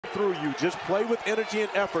through you. Just play with energy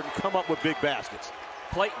and effort and come up with big baskets.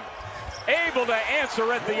 Clayton able to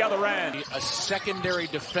answer at the other end. A secondary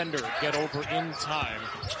defender get over in time.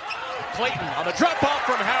 Clayton on the drop off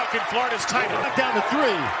from Houck, and Florida's tight. Down to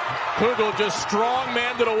three. Kugel just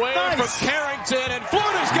strong-manned it away from Carrington, and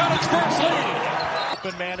Florida's got its first lead.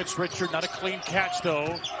 Open man, it's Richard. Not a clean catch,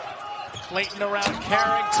 though. Clayton around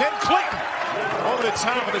Carrington. Clayton over the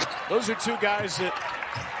top of this. Those are two guys that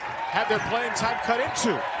had their playing time cut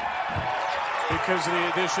into because of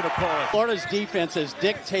the addition of Poland. Florida's defense is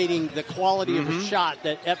dictating the quality of the shot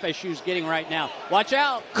that FSU's getting right now. Watch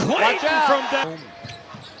out. Clayton Watch out. from down.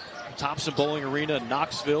 Thompson Bowling Arena in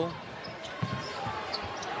Knoxville.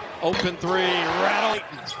 Open three, rattle.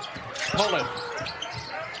 Poland.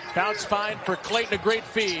 Bounce fine for Clayton, a great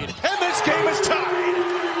feed. And this game is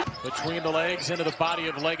tied. Between the legs, into the body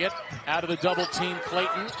of Leggett. Out of the double team,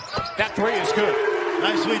 Clayton. That three is good.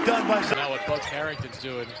 Nicely done by... Now what Buck Harrington's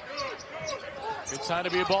doing. Good time to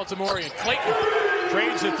be a Baltimorean. Clayton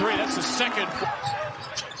trades the three. That's the second.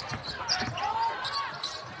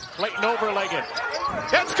 Clayton over Leggett.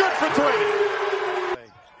 That's good for three.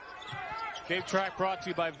 Game track brought to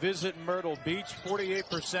you by Visit Myrtle Beach.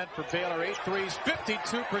 48% for Baylor. 8 threes,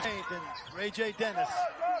 52%. Ray J. Dennis.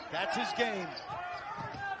 That's his game.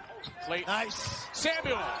 Clayton. Nice.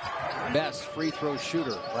 Samuel. Best free throw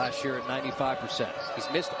shooter last year at 95%.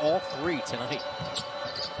 He's missed all three tonight.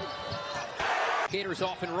 Gators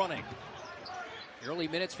off and running. Early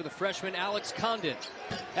minutes for the freshman Alex Condon.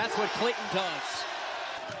 That's what Clayton does.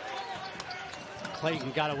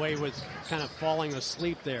 Clayton got away with kind of falling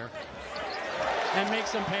asleep there. And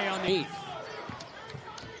makes them pay on the eighth.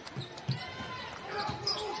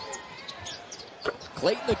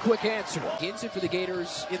 Clayton, the quick answer. Gins it for the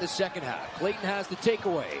Gators in the second half. Clayton has the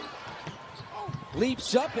takeaway.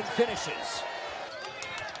 Leaps up and finishes.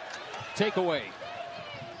 Takeaway.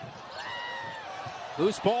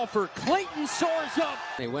 Loose ball for Clayton, soars up.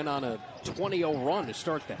 They went on a 20-0 run to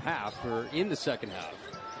start the half, or in the second half.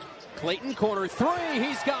 Clayton, corner three,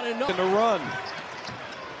 he's got enough. In the run.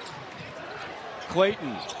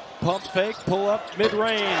 Clayton, pump fake, pull up,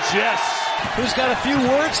 mid-range, yes. Who's got a few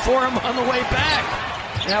words for him on the way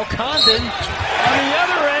back. Now Condon, on the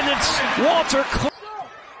other end, it's Walter Clayton.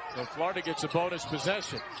 So Florida gets a bonus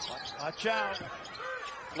possession. Watch out.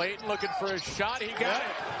 Clayton looking for a shot, he got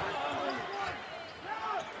it.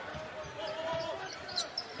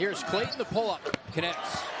 Here's Clayton, the pull-up,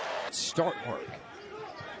 connects. Start work.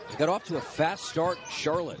 They got off to a fast start,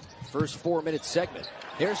 Charlotte. First 4-minute segment.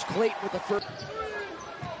 Here's Clayton with the first.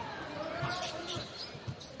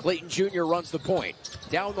 Clayton Jr. runs the point.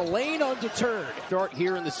 Down the lane, undeterred. Start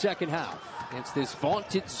here in the second half against this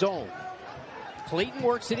vaunted zone. Clayton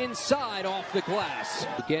works it inside off the glass.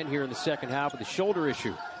 Again here in the second half with a shoulder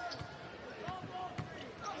issue.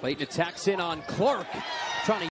 Clayton attacks in on Clark, trying to